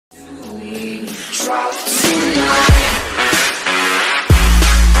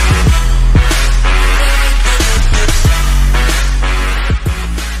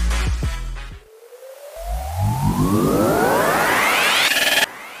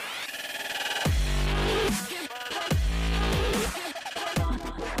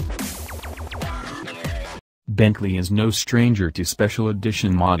Bentley is no stranger to special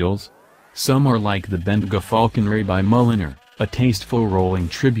edition models. Some are like the Bentayga Falconry by Mulliner, a tasteful rolling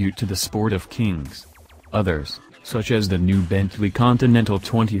tribute to the sport of kings. Others, such as the new Bentley Continental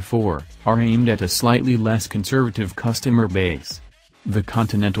 24, are aimed at a slightly less conservative customer base. The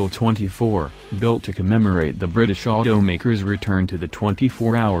Continental 24, built to commemorate the British automaker's return to the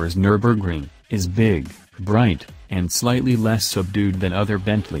 24 Hours Nürburgring, is big, bright, and slightly less subdued than other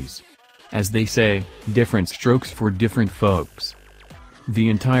Bentleys. As they say, different strokes for different folks. The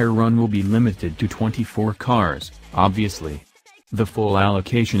entire run will be limited to 24 cars, obviously. The full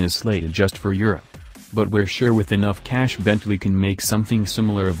allocation is slated just for Europe. But we're sure with enough cash Bentley can make something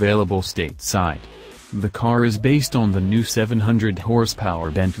similar available stateside. The car is based on the new 700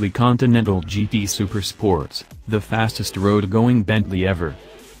 horsepower Bentley Continental GT Supersports, the fastest road-going Bentley ever.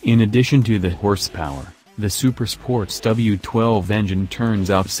 In addition to the horsepower, the Supersports W12 engine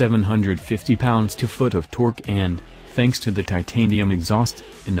turns out 750 pounds-to-foot of torque and, thanks to the titanium exhaust,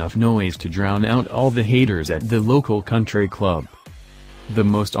 enough noise to drown out all the haters at the local country club. The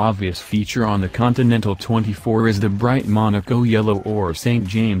most obvious feature on the Continental 24 is the bright Monaco yellow or St.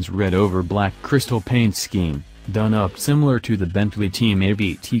 James red over black crystal paint scheme, done up similar to the Bentley Team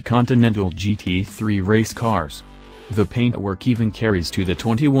ABT Continental GT3 race cars. The paintwork even carries to the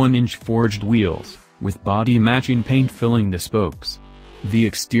 21-inch forged wheels, with body-matching paint filling the spokes. The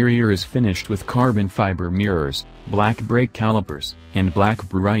exterior is finished with carbon fiber mirrors, black brake calipers, and black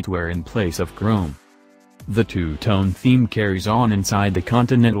brightwear in place of chrome. The two-tone theme carries on inside the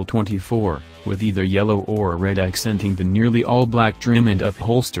Continental 24, with either yellow or red accenting the nearly all-black trim and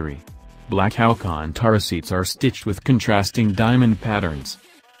upholstery. Black Alcantara seats are stitched with contrasting diamond patterns.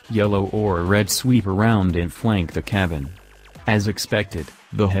 Yellow or red sweep around and flank the cabin. As expected,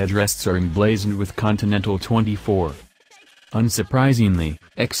 the headrests are emblazoned with Continental 24. Unsurprisingly,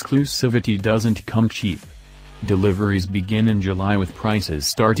 exclusivity doesn't come cheap. Deliveries begin in July with prices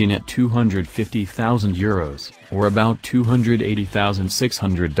starting at €250,000, or about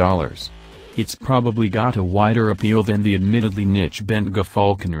 $280,600. It's probably got a wider appeal than the admittedly niche Bentayga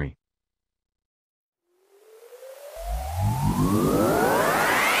Falconry.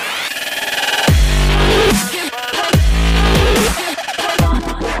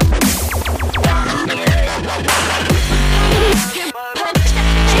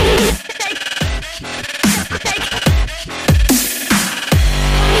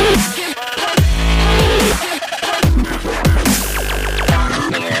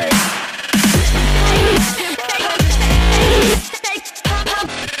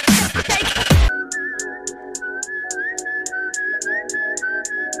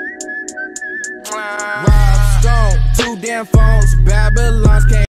 Rob Stone, 2 damn phones, Babylon's came.